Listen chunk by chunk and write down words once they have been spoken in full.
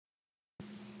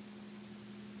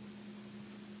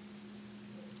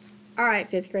All right,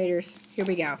 fifth graders, here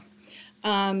we go.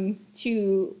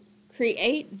 To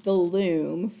create the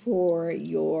loom for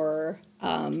your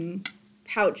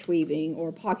pouch weaving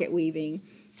or pocket weaving,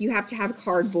 you have to have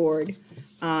cardboard,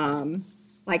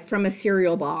 like from a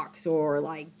cereal box or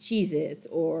like Cheez-Its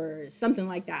or something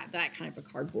like that, that kind of a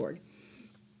cardboard.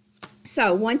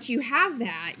 So once you have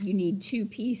that, you need two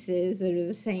pieces that are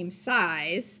the same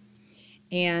size,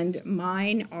 and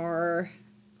mine are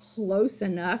close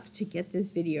enough to get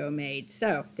this video made.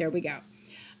 So there we go.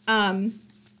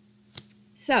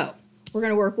 So we're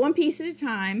going to work one piece at a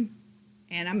time,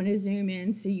 and I'm going to zoom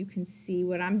in so you can see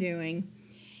what I'm doing.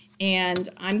 And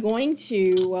I'm going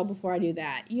to, well, before I do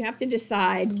that, you have to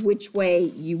decide which way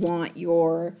you want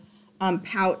your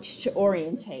pouch to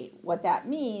orientate. What that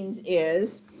means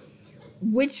is,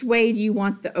 which way do you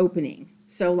want the opening?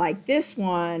 So like this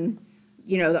one,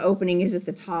 you know, the opening is at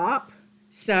the top.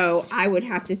 So I would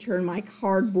have to turn my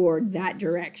cardboard that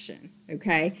direction,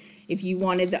 okay? If you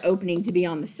wanted the opening to be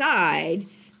on the side,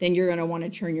 then you're going to want to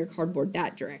turn your cardboard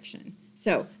that direction.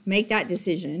 So make that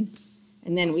decision,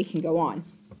 and then we can go on.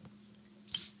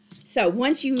 So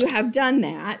once you have done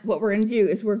that, what we're going to do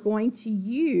is we're going to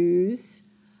use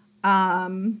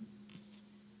the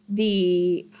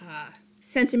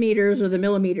centimeters or the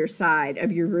millimeter side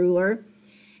of your ruler.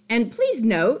 And please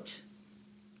note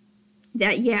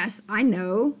that, yes, I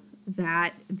know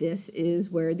that this is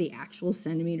where the actual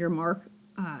centimeter mark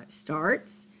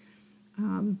starts,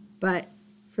 but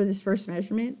for this first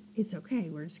measurement, it's okay.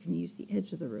 We're just going to use the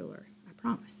edge of the ruler. I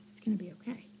promise it's going to be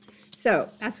okay. So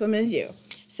that's what I'm going to do.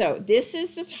 So this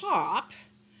is the top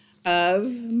of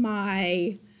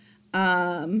my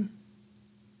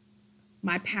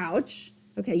my pouch.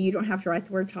 Okay, you don't have to write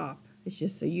the word top. It's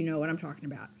just so you know what I'm talking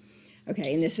about.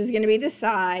 Okay, and this is going to be the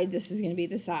side. This is going to be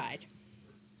the side.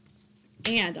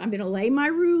 And I'm going to lay my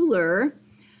ruler,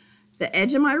 the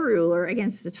edge of my ruler,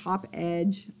 against the top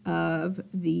edge of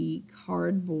the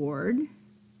cardboard.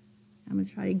 I'm going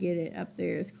to try to get it up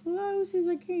there as close as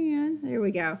I can. There we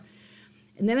go.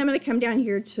 And then I'm going to come down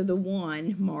here to the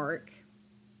 1 mark,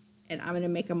 and I'm going to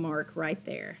make a mark right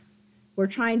there. We're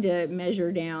trying to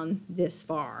measure down this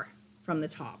far from the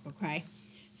top, okay?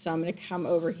 So I'm going to come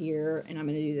over here, and I'm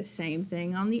going to do the same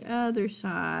thing on the other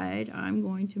side. I'm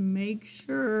going to make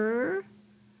sure,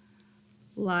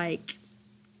 like,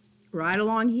 right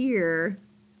along here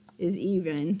is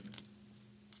even,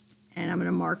 and I'm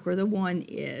going to mark where the 1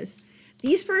 is.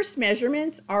 These first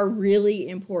measurements are really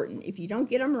important. If you don't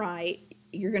get them right,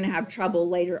 you're going to have trouble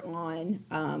later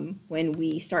on when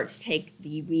we start to take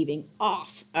the weaving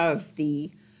off of the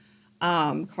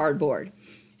cardboard.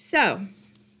 So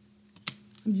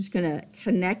I'm just going to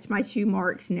connect my 2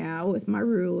 marks now with my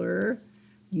ruler.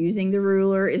 Using the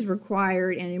ruler is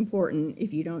required and important.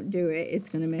 If you don't do it, it's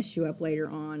going to mess you up later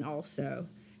on also.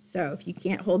 So if you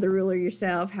can't hold the ruler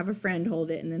yourself, have a friend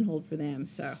hold it and then hold for them.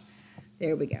 So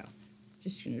there we go.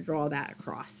 Just going to draw that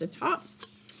across the top.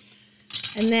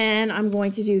 And then I'm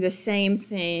going to do the same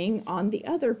thing on the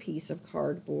other piece of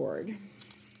cardboard.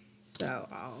 So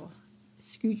I'll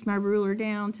scooch my ruler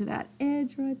down to that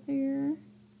edge right there.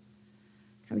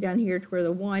 Come down here to where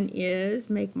the 1 is,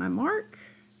 make my mark.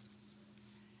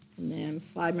 And then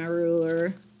slide my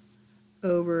ruler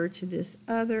over to this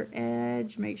other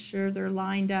edge. Make sure they're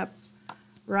lined up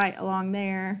right along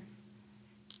there.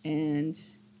 And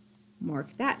mark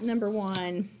that number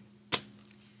 1.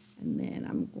 And then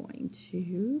I'm going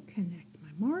to connect my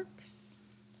marks,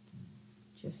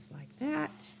 just like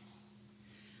that.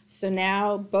 So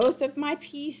now both of my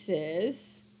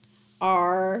pieces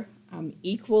are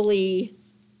equally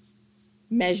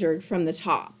measured from the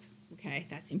top. Okay,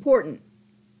 that's important,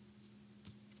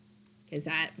 because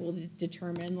that will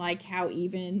determine like how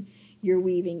even your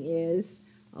weaving is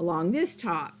along this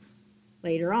top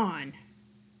later on.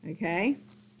 Okay,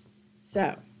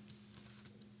 so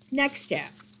next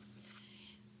step.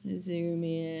 I'm going to zoom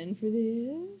in for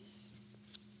this.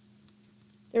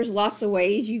 There's lots of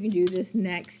ways you can do this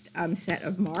next set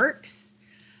of marks.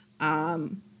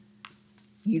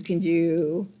 You can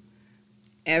do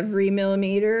every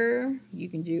millimeter. You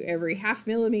can do every ½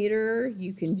 millimeter.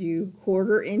 You can do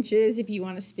 1/4 inches if you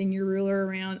want to spin your ruler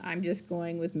around. I'm just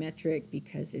going with metric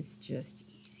because it's just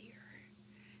easier.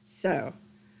 So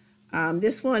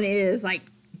this one is like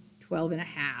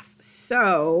 12.5.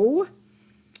 So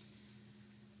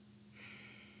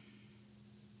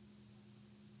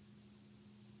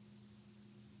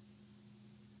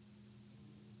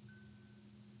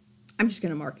I'm just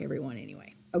going to mark every one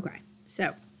anyway. Okay,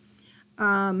 so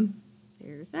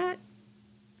there's that.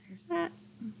 There's that.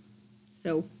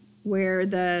 So where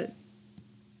the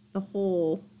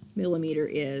hole millimeter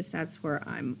is, that's where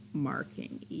I'm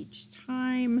marking each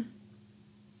time.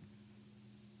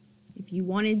 If you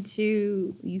wanted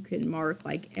to, you could mark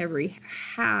like every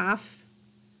half,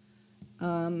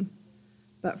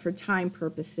 but for time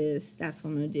purposes, that's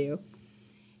what I'm going to do.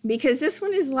 Because this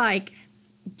one is like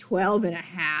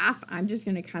 12.5, I'm just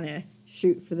going to kind of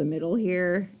shoot for the middle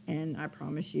here, and I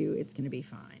promise you it's going to be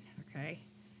fine, okay?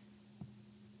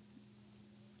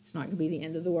 It's not going to be the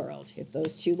end of the world if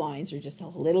those two lines are just a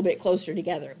little bit closer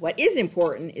together. What is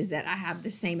important is that I have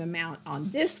the same amount on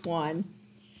this one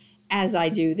as I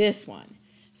do this one.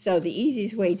 So the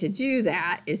easiest way to do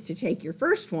that is to take your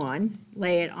first one,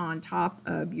 lay it on top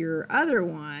of your other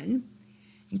one,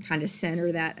 and kind of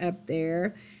center that up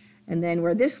there. And then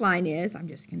where this line is, I'm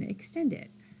just going to extend it,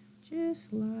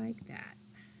 just like that.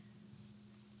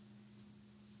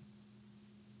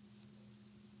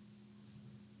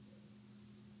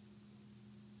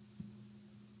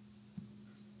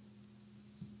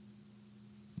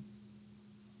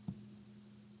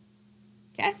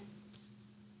 Okay?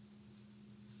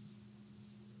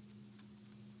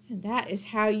 And that is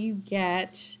how you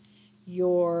get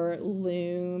your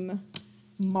loom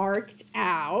marked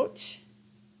out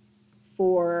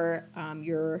for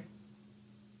your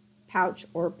pouch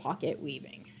or pocket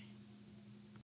weaving.